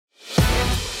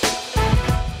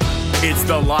It's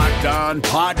the Locked On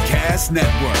Podcast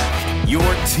Network, your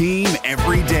team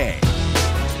every day.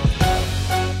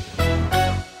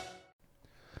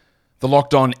 The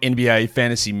Locked On NBA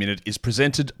Fantasy Minute is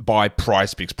presented by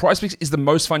PrizePicks. PrizePicks is the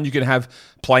most fun you can have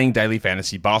playing daily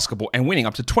fantasy basketball and winning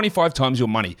up to 25 times your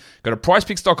money. Go to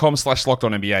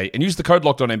prizepicks.com/LockedOnNBA and use the code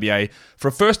LockedOnNBA for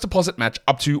a first deposit match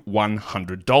up to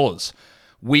 $100.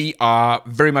 We are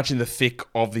very much in the thick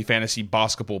of the fantasy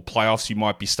basketball playoffs. You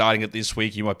might be starting it this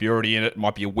week. You might be already in it. It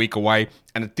might be a week away.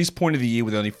 And at this point of the year,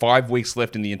 with only 5 weeks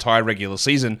left in the entire regular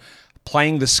season,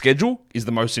 playing the schedule is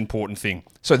the most important thing.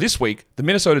 So this week, the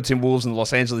Minnesota Timberwolves and the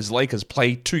Los Angeles Lakers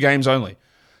play 2 games only.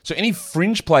 So any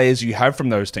fringe players you have from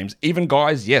those teams, even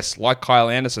guys, yes, like Kyle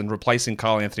Anderson replacing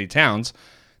Karl Anthony Towns,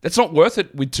 that's not worth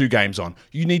it with 2 games on.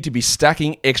 You need to be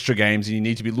stacking extra games, and you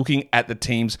need to be looking at the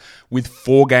teams with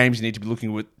 4 games. You need to be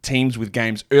looking at teams with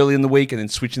games early in the week and then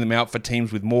switching them out for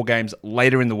teams with more games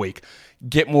later in the week.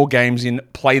 Get more games in,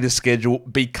 play the schedule,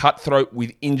 be cutthroat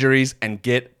with injuries, and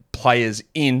get players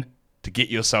in to get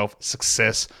yourself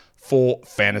success for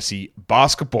fantasy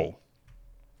basketball.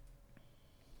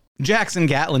 Jackson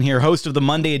Gatlin here, host of the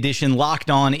Monday edition Locked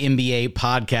On NBA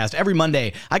podcast. Every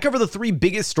Monday, I cover the 3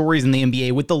 biggest stories in the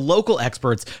NBA with the local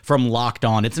experts from Locked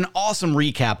On. It's an awesome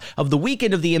recap of the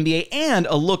weekend of the NBA and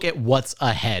a look at what's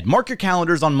ahead. Mark your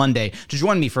calendars on Monday to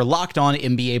join me for Locked On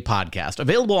NBA podcast,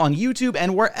 available on YouTube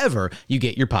and wherever you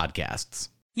get your podcasts.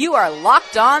 You are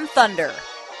Locked On Thunder,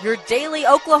 your daily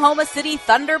Oklahoma City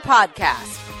Thunder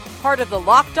podcast. Part of the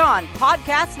Locked On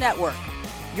Podcast Network,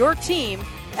 your team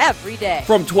every day.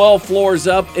 From 12 floors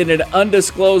up in an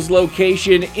undisclosed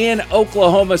location in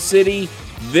Oklahoma City,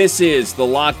 this is the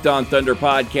Locked On Thunder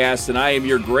podcast, and I am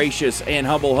your gracious and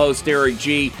humble host, Eric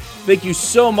G. Thank you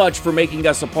so much for making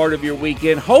us a part of your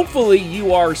weekend. Hopefully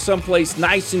you are someplace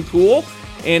nice and cool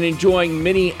and enjoying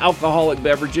many alcoholic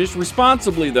beverages,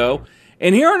 responsibly though.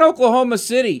 And here in Oklahoma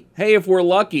City, hey, if we're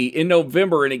lucky in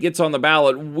November and it gets on the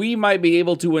ballot, we might be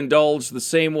able to indulge the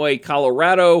same way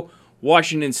Colorado,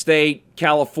 Washington State,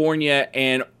 California,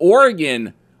 and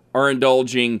Oregon are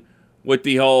indulging with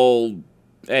the whole,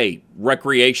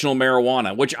 recreational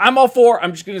marijuana, which I'm all for.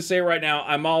 I'm just going to say right now,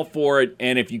 I'm all for it.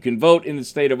 And if you can vote in the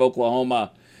state of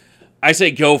Oklahoma, I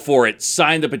say go for it.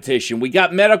 Sign the petition. We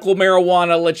got medical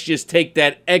marijuana. Let's just take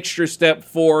that extra step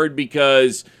forward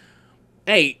because,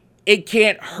 it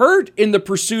can't hurt in the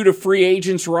pursuit of free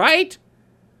agents, right?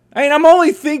 I'm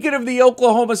only thinking of the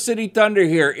Oklahoma City Thunder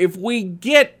here. If we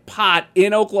get pot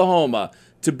in Oklahoma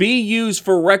to be used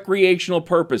for recreational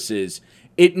purposes,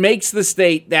 it makes the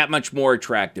state that much more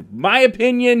attractive. My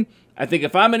opinion, I think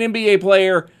if I'm an NBA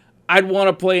player, I'd want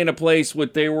to play in a place where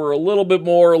they were a little bit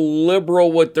more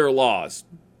liberal with their laws.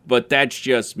 But that's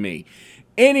just me.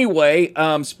 Anyway,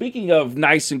 speaking of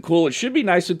nice and cool, it should be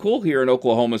nice and cool here in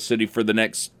Oklahoma City for the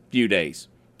next few days.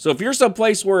 So if you're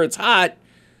someplace where it's hot,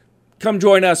 come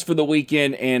join us for the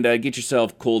weekend and get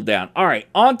yourself cooled down. All right,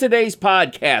 on today's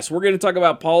podcast, we're going to talk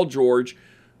about Paul George,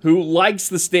 who likes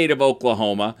the state of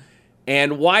Oklahoma,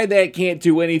 and why that can't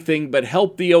do anything but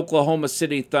help the Oklahoma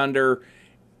City Thunder,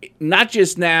 not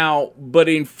just now, but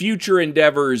in future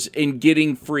endeavors in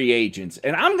getting free agents.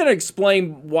 And I'm going to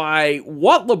explain why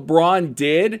what LeBron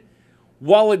did,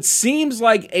 while it seems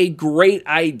like a great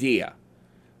idea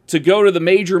to go to the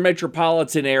major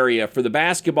metropolitan area for the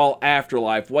basketball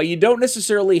afterlife, well, you don't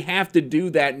necessarily have to do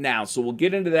that now. So we'll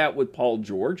get into that with Paul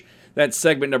George. That's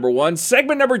segment number 1.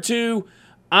 Segment number 2,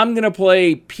 I'm going to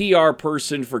play PR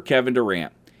person for Kevin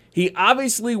Durant. He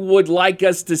obviously would like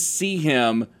us to see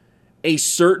him a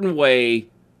certain way.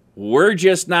 We're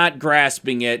just not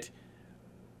grasping it.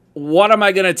 What am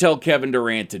I going to tell Kevin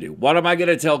Durant to do? What am I going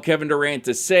to tell Kevin Durant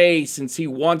to say since he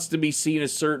wants to be seen a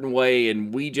certain way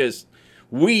and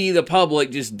we, the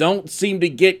public, just don't seem to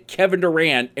get Kevin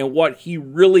Durant and what he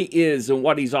really is and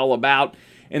what he's all about.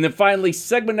 And then finally,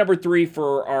 segment number 3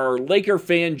 for our Laker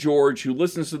fan, George, who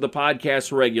listens to the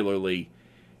podcast regularly.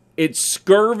 It's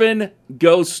Skirvin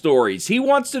Ghost Stories. He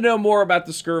wants to know more about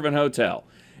the Skirvin Hotel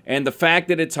and the fact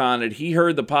that it's haunted. He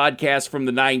heard the podcast from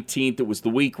the 19th. It was the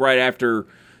week right after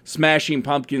Smashing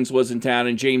Pumpkins was in town,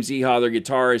 and James Iha, their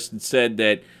guitarist, had said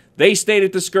that they stayed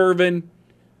at the Skirvin.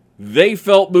 They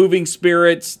felt moving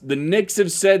spirits. The Knicks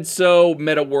have said so.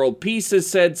 Meta World Peace has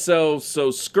said so. So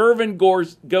Skirvin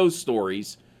Ghost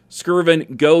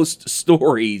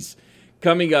Stories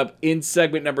coming up in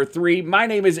segment number 3. My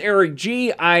name is Eric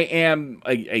G. I am,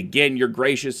 again, your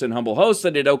gracious and humble host. I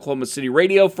did Oklahoma City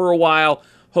Radio for a while.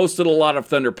 Hosted a lot of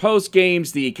Thunder post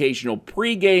games, the occasional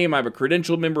pregame. I'm a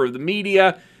credentialed member of the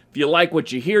media. If you like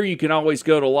what you hear, you can always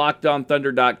go to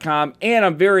LockedOnThunder.com. And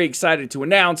I'm very excited to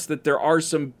announce that there are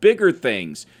some bigger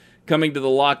things coming to the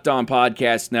Locked On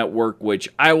Podcast Network, which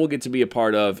I will get to be a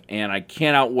part of, and I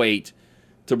cannot wait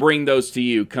to bring those to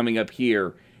you coming up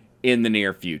here in the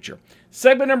near future.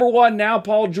 Segment number 1, now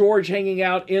Paul George hanging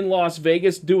out in Las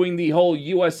Vegas doing the whole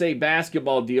USA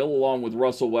basketball deal along with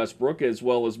Russell Westbrook as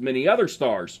well as many other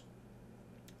stars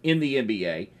in the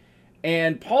NBA.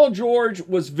 And Paul George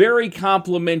was very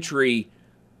complimentary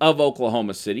of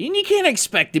Oklahoma City. And you can't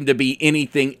expect him to be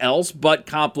anything else but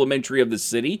complimentary of the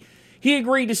city. He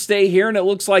agreed to stay here, and it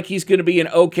looks like he's going to be in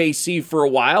OKC for a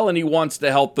while, and he wants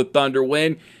to help the Thunder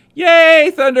win.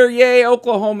 Yay, Thunder, yay,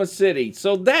 Oklahoma City.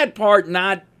 So that part,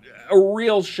 not a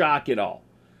real shock at all.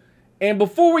 And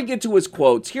before we get to his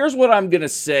quotes, here's what I'm going to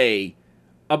say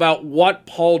about what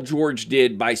Paul George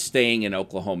did by staying in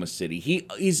Oklahoma City. He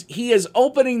is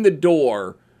opening the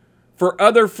door for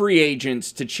other free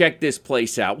agents to check this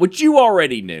place out, which you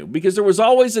already knew, because there was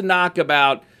always a knock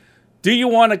about, do you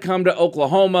want to come to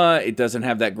Oklahoma? It doesn't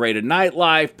have that great a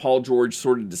nightlife. Paul George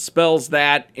sort of dispels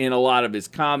that in a lot of his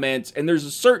comments, and there's a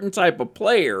certain type of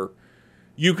player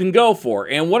you can go for.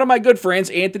 And one of my good friends,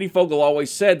 Anthony Fogel,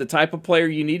 always said the type of player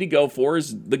you need to go for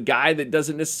is the guy that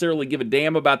doesn't necessarily give a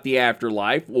damn about the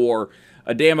afterlife or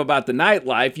a damn about the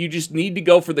nightlife. You just need to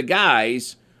go for the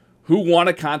guys who want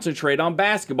to concentrate on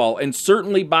basketball. And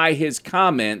certainly by his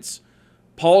comments,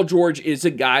 Paul George is a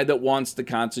guy that wants to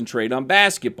concentrate on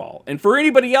basketball. And for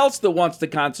anybody else that wants to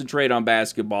concentrate on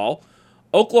basketball,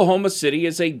 Oklahoma City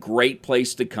is a great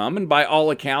place to come. And by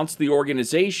all accounts, the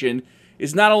organization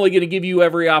is not only going to give you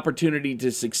every opportunity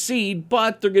to succeed,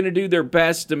 but they're going to do their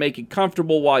best to make it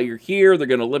comfortable while you're here. They're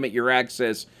going to limit your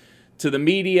access to the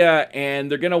media, and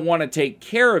they're going to want to take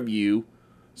care of you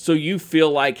so you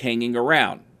feel like hanging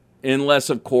around. Unless,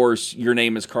 of course, your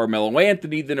name is Carmelo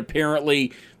Anthony, then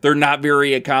apparently they're not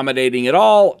very accommodating at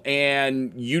all,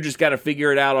 and you just got to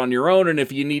figure it out on your own, and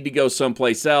if you need to go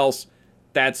someplace else,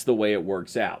 that's the way it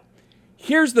works out.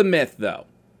 Here's the myth, though.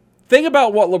 Think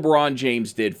about what LeBron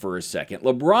James did for a second.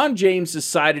 LeBron James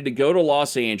decided to go to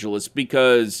Los Angeles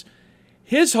because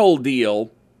his whole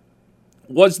deal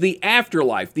was the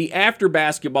afterlife, the after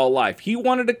basketball life. He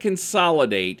wanted to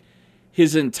consolidate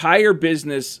his entire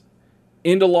business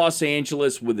into Los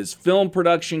Angeles with his film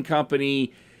production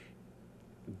company,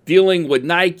 dealing with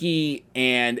Nike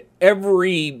and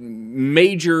every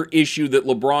major issue that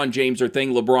LeBron James or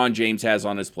thing LeBron James has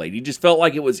on his plate. He just felt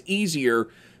like it was easier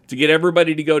to get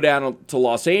everybody to go down to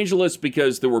Los Angeles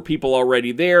because there were people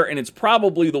already there, and it's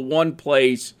probably the one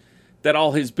place that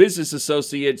all his business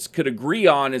associates could agree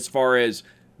on as far as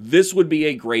this would be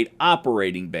a great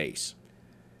operating base.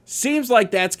 Seems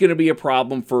like that's going to be a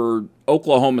problem for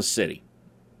Oklahoma City,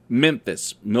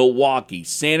 Memphis, Milwaukee,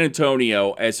 San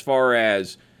Antonio, as far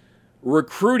as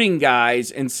recruiting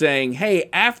guys and saying, hey,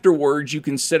 afterwards you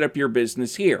can set up your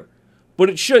business here. But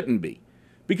it shouldn't be,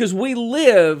 because we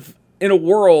live in a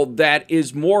world that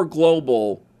is more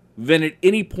global than at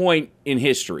any point in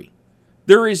history.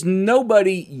 There is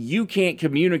nobody you can't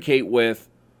communicate with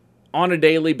on a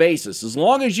daily basis. As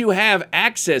long as you have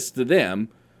access to them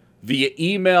via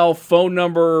email, phone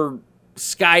number,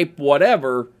 Skype,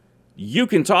 whatever, you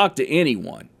can talk to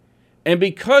anyone. And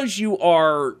because you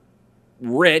are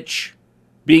rich,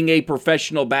 being a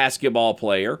professional basketball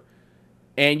player,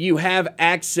 and you have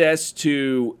access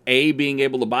to A, being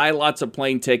able to buy lots of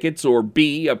plane tickets, or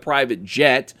B, a private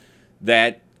jet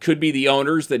that could be the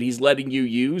owner's that he's letting you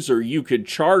use, or you could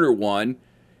charter one,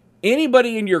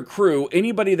 anybody in your crew,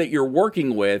 anybody that you're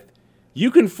working with, you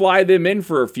can fly them in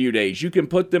for a few days. You can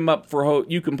put them up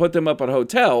at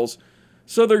hotels.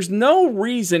 So there's no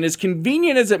reason, as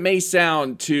convenient as it may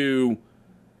sound, to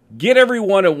get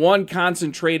everyone in one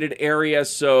concentrated area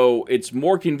so it's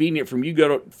more convenient from you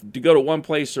to go to one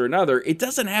place or another. It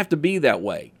doesn't have to be that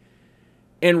way.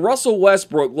 And Russell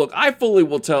Westbrook, look, I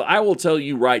will tell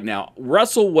you right now,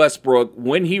 Russell Westbrook,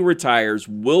 when he retires,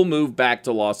 will move back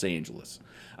to Los Angeles.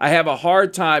 I have a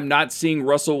hard time not seeing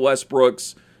Russell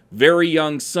Westbrook's very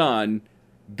young son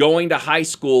going to high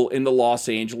school in the Los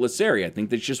Angeles area. I think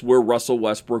that's just where Russell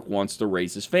Westbrook wants to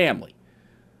raise his family.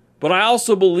 But I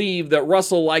also believe that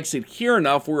Russell likes it here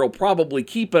enough where he'll probably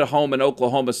keep it home in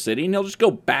Oklahoma City, and he'll just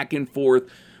go back and forth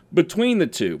between the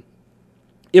two.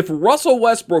 If Russell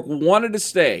Westbrook wanted to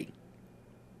stay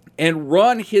and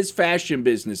run his fashion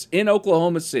business in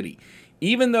Oklahoma City,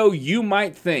 even though you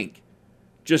might think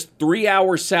just 3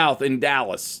 hours south in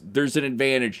Dallas, there's an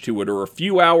advantage to it, or a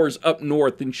few hours up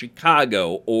north in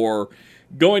Chicago, or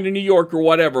going to New York or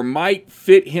whatever might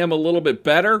fit him a little bit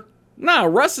better, no,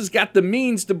 Russ has got the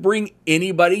means to bring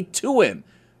anybody to him.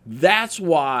 That's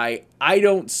why I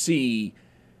don't see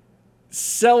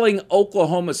selling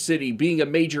Oklahoma City being a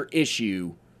major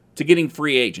issue to getting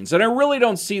free agents. And I really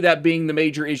don't see that being the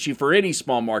major issue for any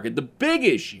small market. The big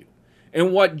issue,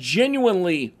 and what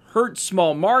genuinely hurts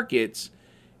small markets,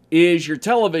 is your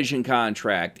television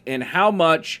contract and how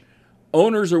much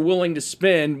owners are willing to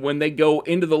spend when they go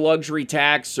into the luxury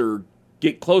tax or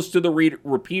get close to the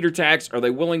repeater tax. Are they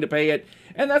willing to pay it?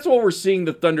 And that's what we're seeing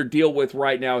the Thunder deal with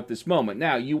right now at this moment.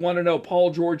 Now, you want to know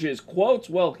Paul George's quotes?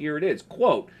 Well, here it is.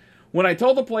 Quote, when I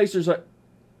told the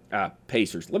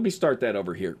Pacers, let me start that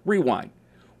over here. Rewind.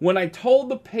 When I told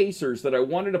the Pacers that I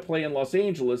wanted to play in Los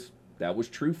Angeles, that was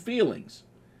true feelings.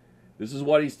 This is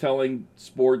what he's telling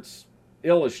Sports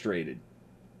Illustrated.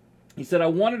 He said, I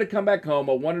wanted to come back home.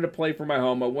 I wanted to play for my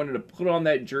home. I wanted to put on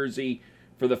that jersey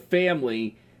for the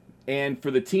family and for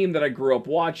the team that I grew up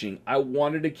watching. I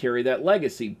wanted to carry that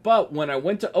legacy. But when I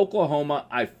went to Oklahoma,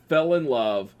 I fell in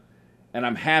love, and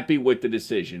I'm happy with the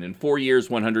decision. In 4 years,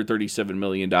 $137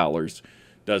 million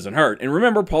doesn't hurt. And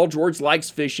remember, Paul George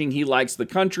likes fishing. He likes the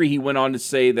country. He went on to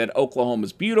say that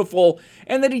Oklahoma's beautiful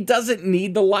and that he doesn't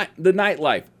need the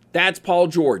nightlife. That's Paul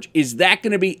George. Is that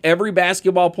going to be every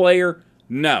basketball player?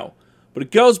 No. But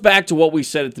it goes back to what we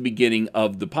said at the beginning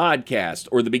of the podcast,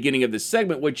 or the beginning of this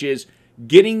segment, which is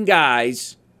getting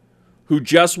guys who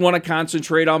just want to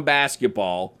concentrate on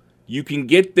basketball. You can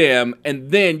get them,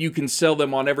 and then you can sell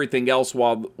them on everything else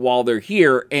while they're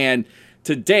here. And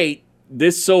to date,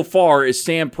 this so far is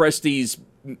Sam Presti's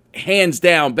hands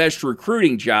down best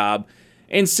recruiting job.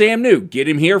 And Sam knew, get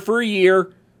him here for a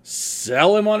year,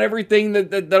 sell him on everything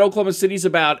that Oklahoma City's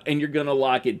about, and you're going to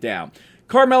lock it down.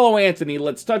 Carmelo Anthony,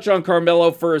 let's touch on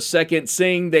Carmelo for a second,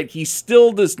 saying that he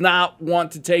still does not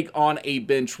want to take on a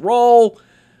bench role.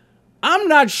 I'm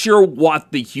not sure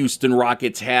what the Houston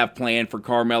Rockets have planned for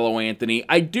Carmelo Anthony.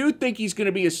 I do think he's going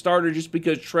to be a starter just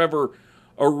because Trevor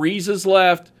Ariza's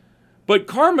left. But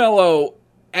Carmelo,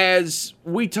 as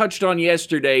we touched on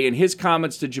yesterday in his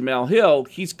comments to Jamel Hill,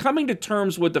 he's coming to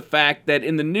terms with the fact that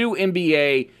in the new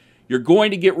NBA, you're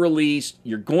going to get released,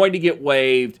 you're going to get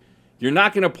waived, you're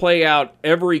not going to play out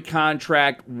every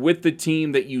contract with the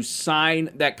team that you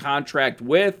sign that contract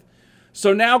with.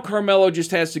 So now Carmelo just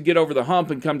has to get over the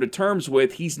hump and come to terms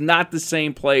with he's not the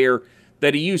same player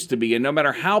that he used to be. And no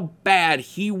matter how bad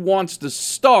he wants to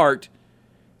start,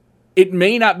 it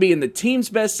may not be in the team's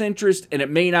best interest, and it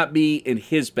may not be in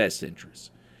his best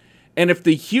interest. And if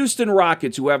the Houston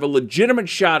Rockets, who have a legitimate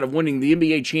shot of winning the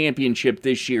NBA championship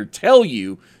this year, tell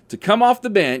you to come off the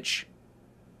bench,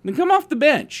 then come off the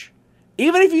bench.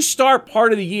 Even if you start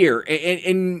part of the year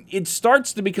and it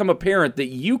starts to become apparent that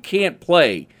you can't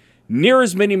play near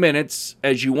as many minutes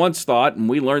as you once thought, and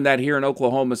we learned that here in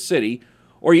Oklahoma City,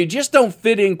 or you just don't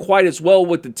fit in quite as well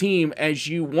with the team as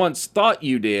you once thought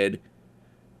you did,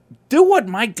 do what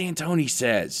Mike D'Antoni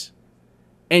says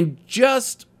and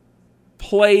just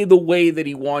play the way that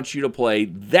he wants you to play.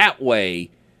 That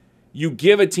way, you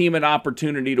give a team an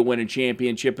opportunity to win a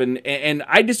championship. And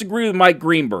I disagree with Mike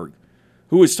Greenberg,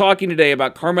 who was talking today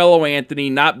about Carmelo Anthony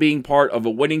not being part of a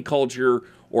winning culture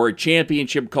or a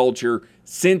championship culture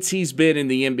since he's been in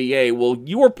the NBA. Well,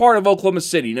 you were part of Oklahoma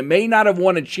City, and it may not have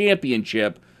won a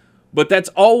championship, but that's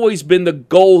always been the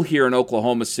goal here in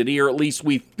Oklahoma City, or at least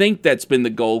we think that's been the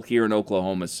goal here in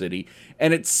Oklahoma City.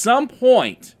 And at some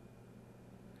point,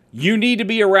 you need to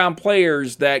be around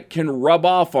players that can rub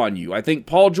off on you. I think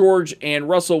Paul George and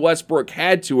Russell Westbrook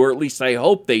had to, or at least I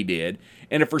hope they did.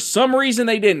 And if for some reason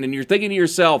they didn't, and you're thinking to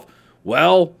yourself,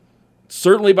 well,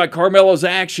 certainly by Carmelo's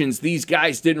actions, these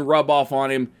guys didn't rub off on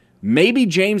him, maybe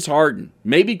James Harden,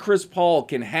 maybe Chris Paul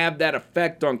can have that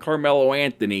effect on Carmelo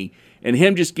Anthony, and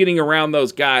him just getting around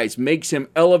those guys makes him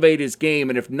elevate his game,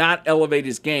 and if not elevate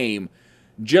his game,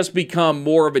 just become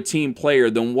more of a team player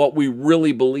than what we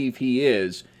really believe he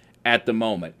is at the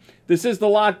moment. This is the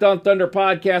Locked On Thunder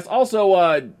podcast.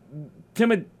 Also,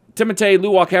 Timothé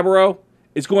Luwawu-Cabarrot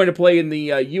is going to play in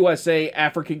the USA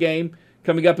Africa game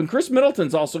coming up, and Chris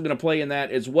Middleton's also going to play in that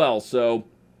as well. So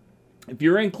if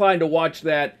you're inclined to watch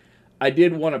that, I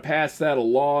did want to pass that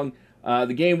along.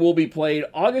 The game will be played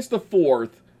August the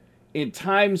 4th in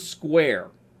Times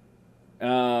Square.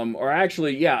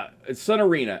 It's Sun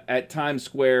Arena at Times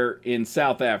Square in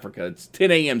South Africa. It's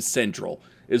 10 a.m. Central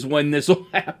is when this will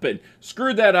happen.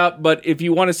 Screwed that up, but if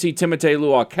you want to see Timothé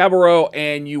Luwawu-Cabarrot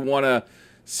and you want to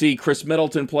see Chris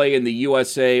Middleton play in the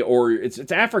USA, or it's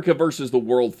Africa versus the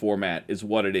world format is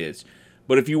what it is.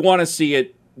 But if you want to see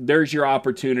it, there's your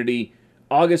opportunity.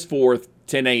 August 4th,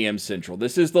 10 a.m. Central.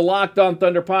 This is the Locked On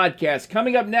Thunder podcast.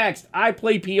 Coming up next, I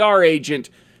play PR agent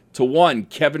to one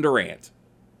Kevin Durant.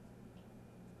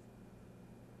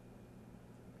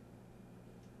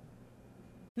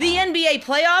 The NBA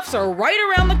playoffs are right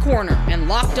around the corner, and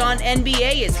Locked On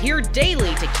NBA is here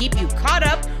daily to keep you caught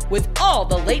up with all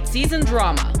the late season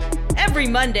drama. Every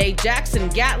Monday, Jackson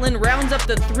Gatlin rounds up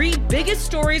the 3 biggest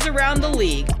stories around the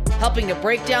league, helping to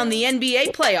break down the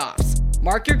NBA playoffs.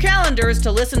 Mark your calendars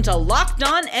to listen to Locked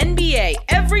On NBA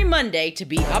every Monday to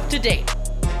be up to date.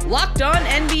 Locked On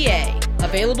NBA,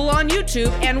 available on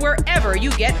YouTube and wherever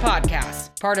you get podcasts.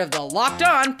 Part of the Locked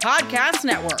On Podcast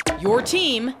Network, your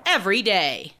team every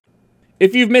day.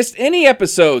 If you've missed any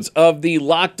episodes of the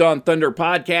Locked On Thunder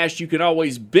podcast, you can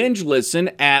always binge listen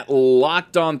at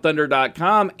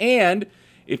LockedOnThunder.com. And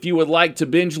if you would like to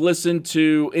binge listen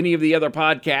to any of the other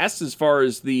podcasts as far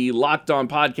as the Locked On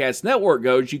Podcast Network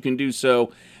goes, you can do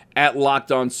so at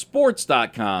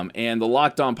LockedOnSports.com. And the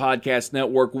Locked On Podcast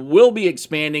Network will be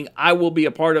expanding. I will be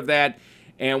a part of that,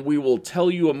 and we will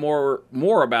tell you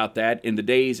more about that in the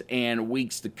days and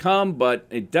weeks to come. But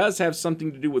it does have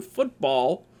something to do with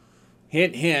football.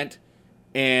 Hint, hint.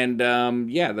 And,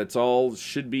 that's all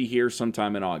should be here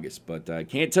sometime in August. But I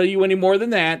can't tell you any more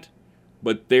than that.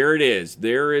 But there it is.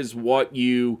 There is what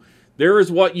you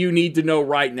need to know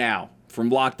right now from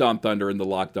Locked On Thunder and the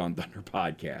Locked On Thunder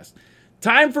podcast.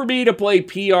 Time for me to play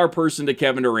PR person to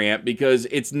Kevin Durant, because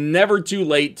it's never too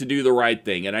late to do the right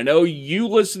thing. And I know you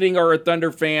listening are a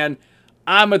Thunder fan.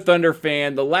 I'm a Thunder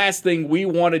fan. The last thing we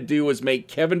want to do is make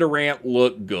Kevin Durant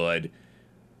look good.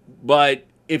 But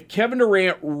if Kevin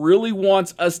Durant really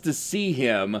wants us to see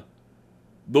him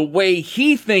the way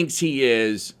he thinks he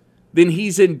is, then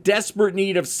he's in desperate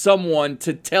need of someone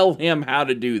to tell him how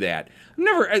to do that.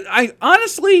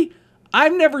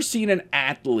 I've never seen an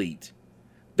athlete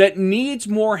that needs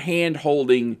more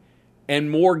hand-holding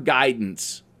and more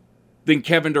guidance than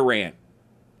Kevin Durant.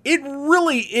 It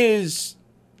really is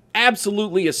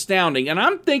absolutely astounding. And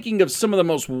I'm thinking of some of the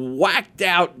most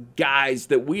whacked-out guys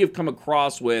that we have come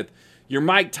across with. Your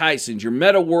Mike Tysons, your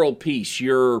Metta World Peace,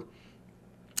 and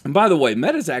by the way,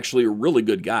 Metta's actually a really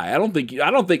good guy. I don't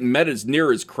think Metta's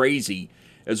near as crazy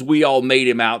as we all made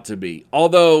him out to be.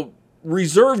 Although,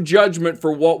 reserve judgment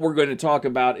for what we're going to talk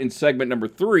about in segment number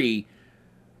 3.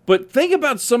 But think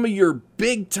about some of your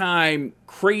big-time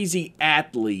crazy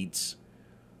athletes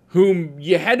whom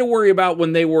you had to worry about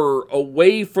when they were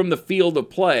away from the field of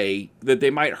play, that they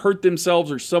might hurt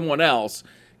themselves or someone else.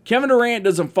 Kevin Durant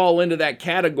doesn't fall into that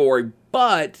category,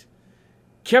 but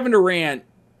Kevin Durant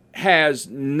has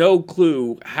no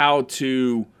clue how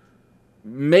to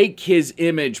make his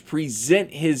image,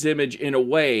 present his image in a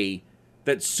way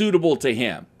that's suitable to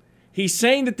him. He's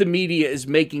saying that the media is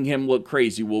making him look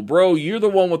crazy. Well, bro, you're the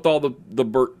one with all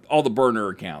the burner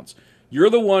accounts. You're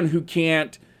the one who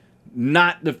can't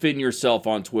not defend yourself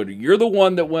on Twitter. You're the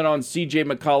one that went on CJ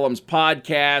McCollum's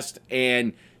podcast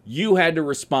and you had to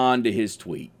respond to his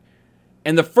tweet.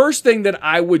 And the first thing that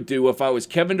I would do if I was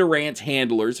Kevin Durant's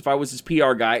handlers, if I was his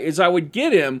PR guy, is I would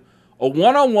get him a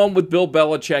one-on-one with Bill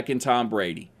Belichick and Tom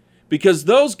Brady. Because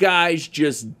those guys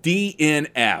just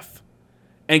DNF.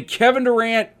 And Kevin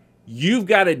Durant, you've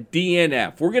got a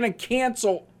DNF. We're going to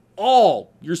cancel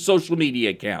all your social media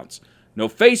accounts. No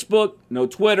Facebook, no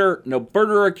Twitter, no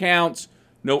burner accounts,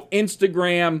 no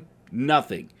Instagram,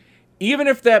 nothing. Even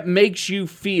if that makes you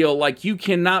feel like you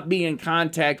cannot be in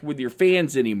contact with your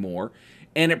fans anymore,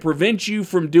 and it prevents you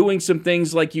from doing some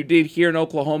things like you did here in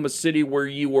Oklahoma City, where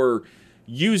you were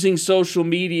using social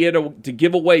media to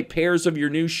give away pairs of your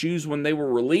new shoes when they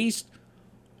were released,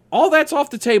 all that's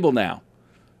off the table now.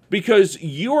 Because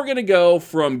you are going to go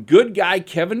from good guy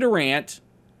Kevin Durant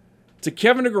to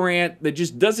Kevin Durant that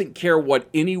just doesn't care what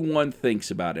anyone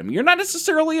thinks about him. You're not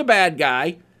necessarily a bad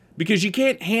guy, because you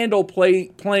can't handle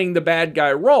playing the bad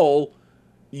guy role.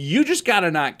 You just got to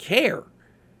not care.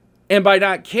 And by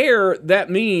not care, that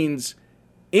means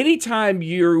anytime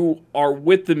you are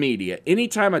with the media,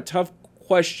 anytime a tough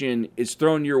question is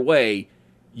thrown your way,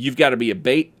 you've got to be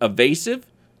evasive,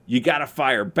 you got to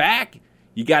fire back,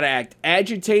 you got to act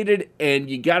agitated, and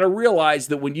you got to realize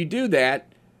that when you do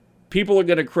that, people are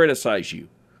going to criticize you.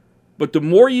 But the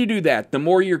more you do that, the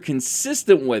more you're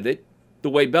consistent with it, the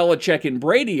way Belichick and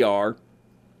Brady are,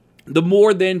 the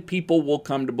more then people will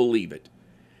come to believe it.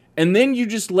 And then you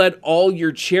just let all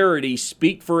your charity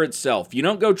speak for itself. You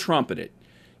don't go trumpet it.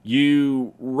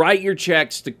 You write your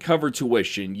checks to cover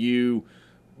tuition. You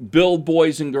build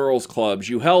boys and girls clubs.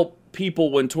 You help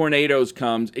people when tornadoes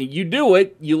come. And you do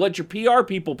it. You let your PR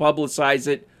people publicize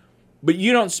it, but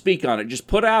you don't speak on it. Just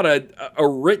put out a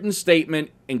written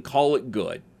statement and call it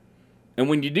good. And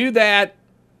when you do that,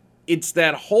 it's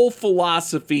that whole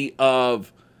philosophy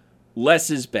of less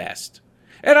is best.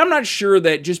 And I'm not sure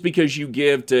that just because you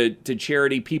give to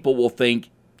charity, people will think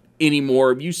any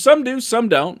more of you. Some do, some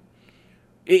don't.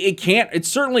 It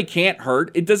certainly can't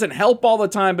hurt. It doesn't help all the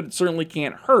time, but it certainly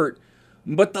can't hurt.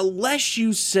 But the less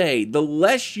you say, the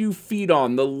less you feed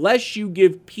on, the less you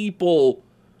give people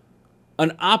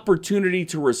an opportunity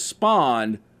to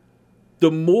respond,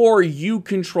 the more you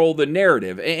control the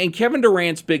narrative. And Kevin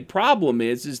Durant's big problem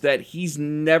is that he's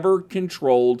never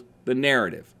controlled the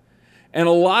narrative. And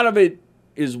a lot of it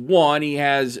is, one, he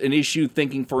has an issue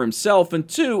thinking for himself, and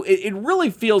two, it really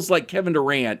feels like Kevin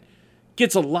Durant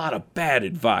gets a lot of bad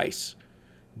advice.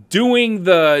 Doing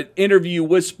the interview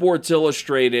with Sports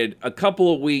Illustrated a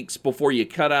couple of weeks before you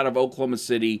cut out of Oklahoma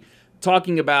City,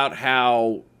 talking about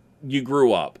how you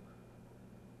grew up,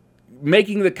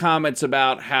 making the comments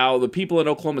about how the people in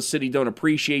Oklahoma City don't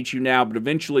appreciate you now, but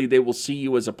eventually they will see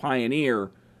you as a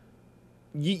pioneer.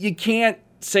 You can't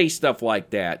say stuff like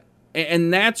that.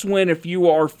 And that's when, if you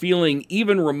are feeling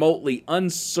even remotely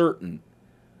uncertain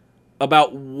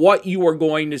about what you are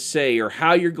going to say or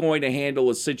how you're going to handle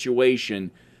a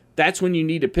situation, that's when you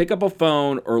need to pick up a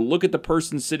phone or look at the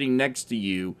person sitting next to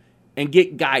you and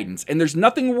get guidance. And there's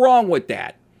nothing wrong with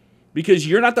that, because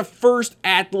you're not the first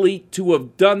athlete to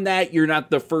have done that. You're not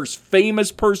the first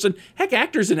famous person. Heck,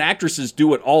 actors and actresses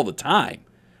do it all the time.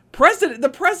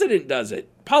 The president does it.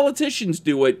 Politicians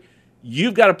do it.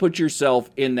 You've got to put yourself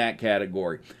in that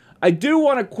category. I do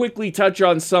want to quickly touch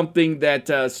on something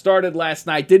that started last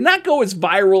night. Did not go as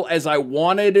viral as I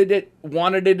wanted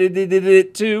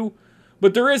it to,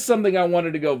 but there is something I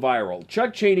wanted to go viral.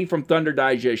 Chuck Chaney from Thunder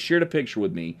Digest shared a picture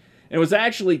with me, and it was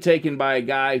actually taken by a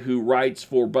guy who writes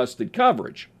for Busted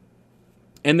Coverage.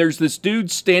 And there's this dude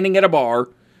standing at a bar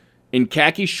in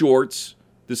khaki shorts.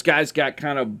 This guy's got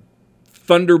kind of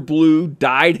thunder blue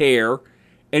dyed hair,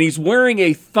 and he's wearing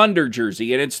a Thunder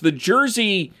jersey, and it's the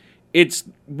jersey. It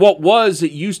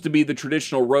used to be the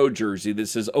traditional road jersey that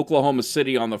says Oklahoma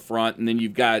City on the front, and then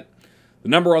you've got the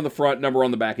number on the front, number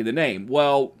on the back of the name.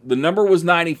 Well, the number was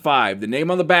 95. The name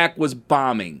on the back was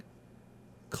Bombing.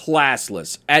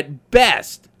 Classless. At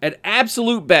best, at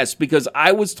absolute best, because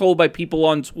I was told by people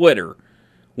on Twitter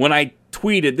when I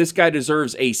tweeted, this guy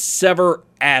deserves a sever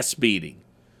ass beating.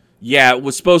 Yeah, it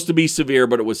was supposed to be severe,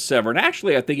 but it was sever. And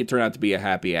actually, I think it turned out to be a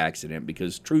happy accident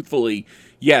because, truthfully,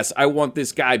 yes, I want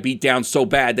this guy beat down so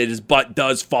bad that his butt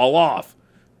does fall off.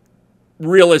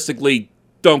 Realistically,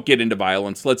 don't get into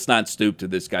violence. Let's not stoop to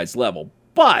this guy's level.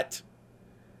 But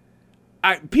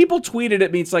people tweeted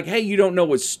at me, it's like, hey, you don't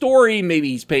know his story. Maybe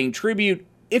he's paying tribute.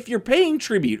 If you're paying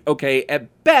tribute, okay,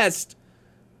 at best,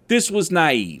 this was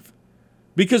naive.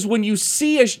 Because when you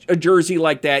see a jersey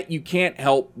like that, you can't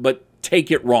help but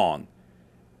take it wrong.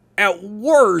 At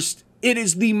worst, it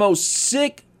is the most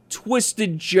sick,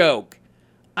 twisted joke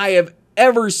I have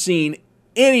ever seen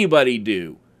anybody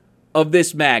do of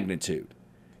this magnitude.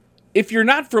 If you're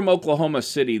not from Oklahoma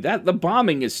City, the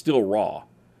bombing is still raw.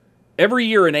 Every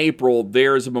year in April,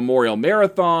 there's a memorial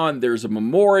marathon, there's a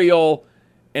memorial,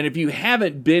 and if you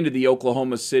haven't been to the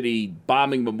Oklahoma City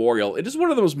bombing memorial, it is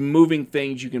one of the most moving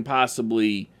things you can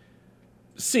possibly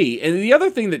see. And the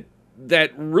other thing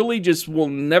that really just will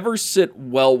never sit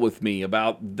well with me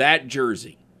about that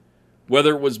jersey,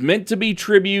 whether it was meant to be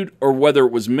tribute or whether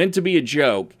it was meant to be a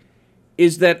joke,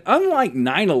 is that unlike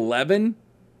 9/11,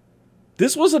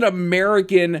 this was an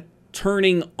American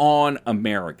turning on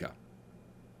America.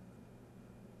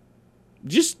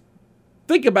 Just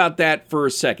think about that for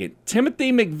a second.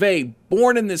 Timothy McVeigh,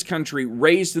 born in this country,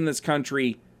 raised in this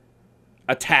country,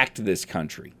 attacked this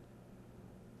country.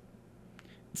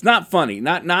 It's not funny.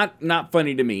 Not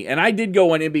funny to me. And I did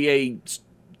go on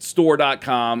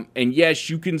NBAstore.com, and yes,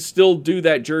 you can still do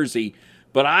that jersey,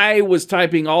 but I was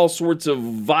typing all sorts of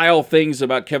vile things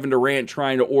about Kevin Durant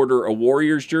trying to order a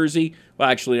Warriors jersey. Well,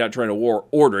 actually not trying to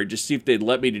order it, just see if they'd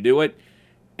let me to do it.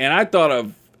 And I thought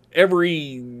of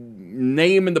every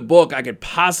name in the book I could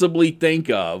possibly think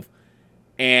of,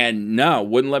 and no,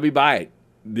 wouldn't let me buy it.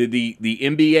 The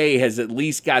NBA has at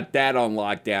least got that on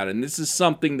lockdown, and this is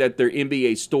something that their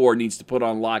NBA store needs to put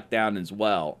on lockdown as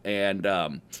well. And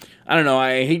I don't know,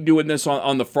 I hate doing this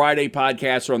on the Friday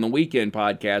podcast or on the weekend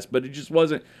podcast, but it just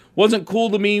wasn't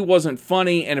cool to me, wasn't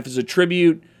funny, and if it's a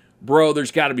tribute, bro,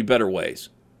 there's got to be better ways.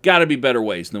 Got to be better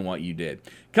ways than what you did.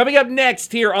 Coming up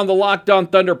next here on the Locked On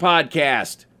Thunder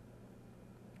podcast,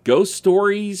 ghost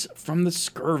stories from the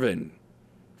Skirvin.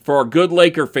 For our good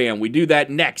Laker fan, we do that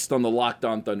next on the Locked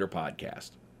On Thunder podcast.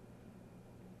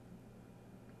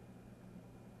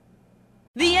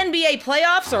 The NBA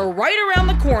playoffs are right around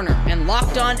the corner, and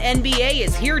Locked On NBA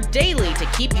is here daily to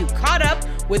keep you caught up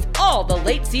with all the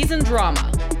late season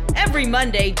drama. Every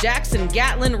Monday, Jackson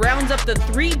Gatlin rounds up the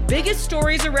 3 biggest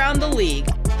stories around the league,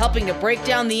 helping to break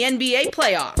down the NBA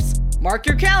playoffs. Mark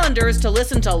your calendars to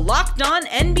listen to Locked On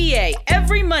NBA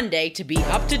every Monday to be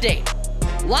up to date.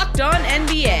 Locked On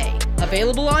NBA,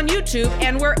 available on YouTube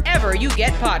and wherever you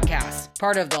get podcasts.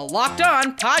 Part of the Locked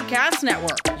On Podcast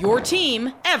Network, your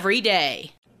team every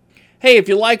day. Hey, if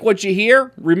you like what you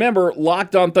hear, remember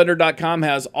LockedOnThunder.com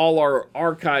has all our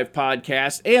archive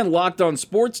podcasts, and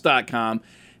LockedOnSports.com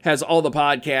has all the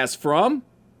podcasts from,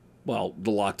 well, the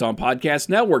Locked On Podcast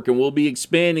Network, and we'll be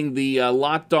expanding the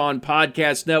Locked On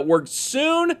Podcast Network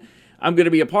soon. I'm going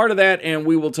to be a part of that, and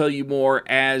we will tell you more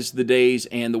as the days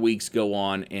and the weeks go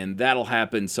on, and that'll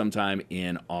happen sometime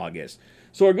in August.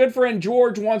 So our good friend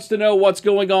George wants to know what's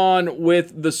going on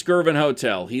with the Skirvin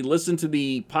Hotel. He listened to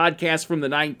the podcast from the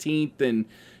 19th, and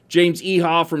James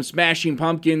Ehaw from Smashing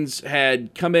Pumpkins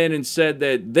had come in and said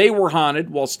that they were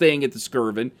haunted while staying at the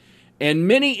Skirvin. And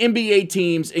many NBA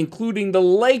teams, including the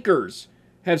Lakers,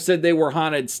 have said they were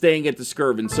haunted staying at the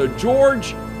Skirvin. So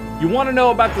George, you want to know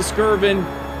about the Skirvin?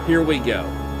 Here we go.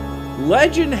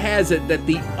 Legend has it that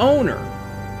the owner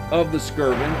of the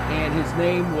Skirvin, and his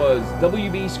name was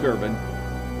W.B. Skirvin,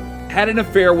 had an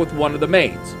affair with one of the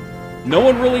maids. No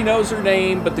one really knows her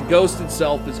name, but the ghost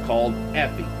itself is called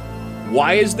Effie.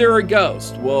 Why is there a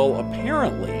ghost? Well,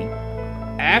 apparently,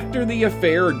 after the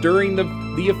affair, or during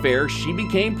the affair, she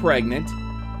became pregnant.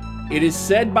 It is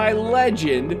said by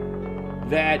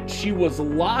legend that she was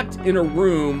locked in a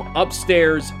room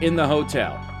upstairs in the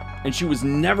hotel, and she was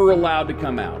never allowed to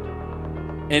come out.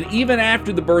 And even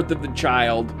after the birth of the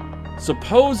child,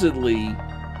 supposedly,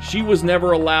 she was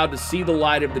never allowed to see the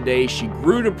light of the day. She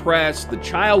grew depressed. The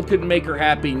child couldn't make her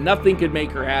happy. Nothing could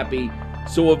make her happy.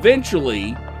 So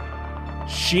eventually,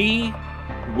 she,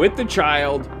 with the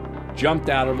child, jumped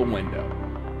out of a window.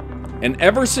 And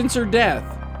ever since her death,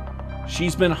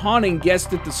 she's been haunting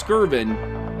guests at the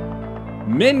Skirvin,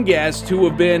 men guests who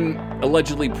have been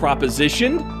allegedly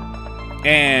propositioned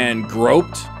and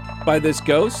groped by this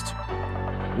ghost,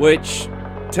 which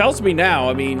tells me now,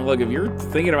 I mean, look, if you're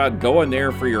thinking about going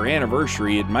there for your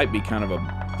anniversary, it might be kind of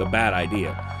a bad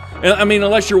idea. I mean,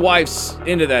 unless your wife's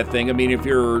into that thing. I mean, if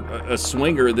you're a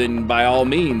swinger, then by all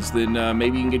means, then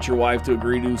maybe you can get your wife to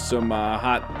agree to some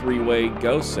hot three-way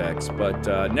ghost sex.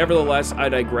 But nevertheless, I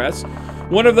digress.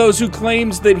 One of those who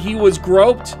claims that he was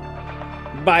groped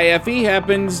by Effie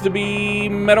happens to be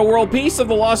Metta World Peace of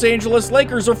the Los Angeles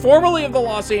Lakers, or formerly of the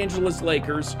Los Angeles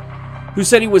Lakers, who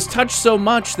said he was touched so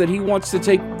much that he wants to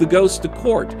take the ghost to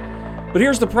court. But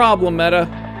here's the problem, Metta.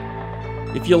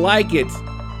 If you like it,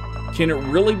 can it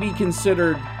really be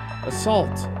considered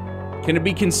assault? Can it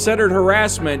be considered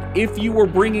harassment if you were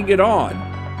bringing it on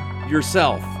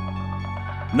yourself?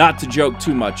 Not to joke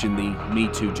too much in the Me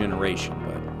Too generation,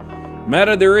 but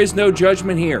Metta, there is no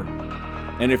judgment here.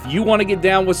 And if you want to get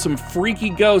down with some freaky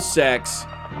ghost sex,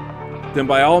 then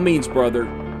by all means, brother,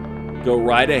 go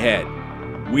right ahead.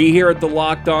 We here at the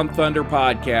Locked On Thunder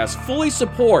podcast fully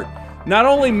support not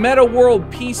only Metta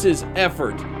World Peace's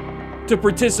effort to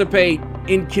participate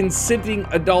in consenting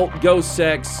adult ghost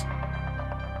sex,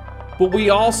 but we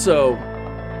also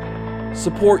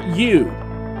support you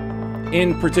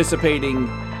in participating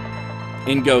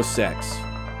in ghost sex.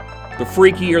 The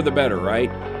freakier the better,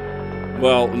 right?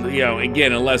 Well, you know,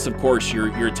 again, unless of course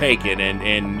you're taken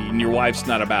and your wife's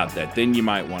not about that, then you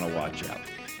might want to watch out.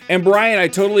 And Brian, I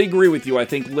totally agree with you. I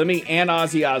think Lemmy and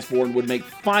Ozzy Osbourne would make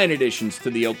fine additions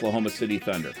to the Oklahoma City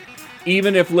Thunder,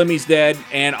 even if Lemmy's dead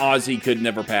and Ozzy could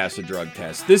never pass a drug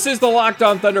test. This is the Locked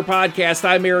On Thunder podcast.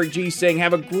 I'm Eric G. saying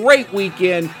have a great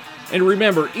weekend. And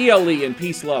remember, ELE and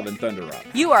peace, love, and Thunder up.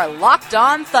 You are Locked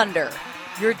On Thunder,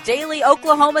 your daily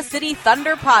Oklahoma City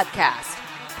Thunder podcast.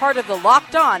 Part of the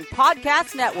Locked On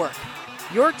Podcast Network,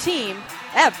 your team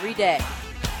every day.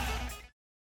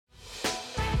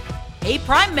 Hey,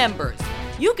 Prime members,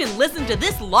 you can listen to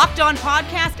this Locked On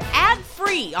podcast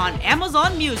ad-free on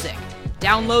Amazon Music.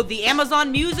 Download the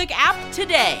Amazon Music app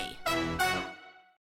today.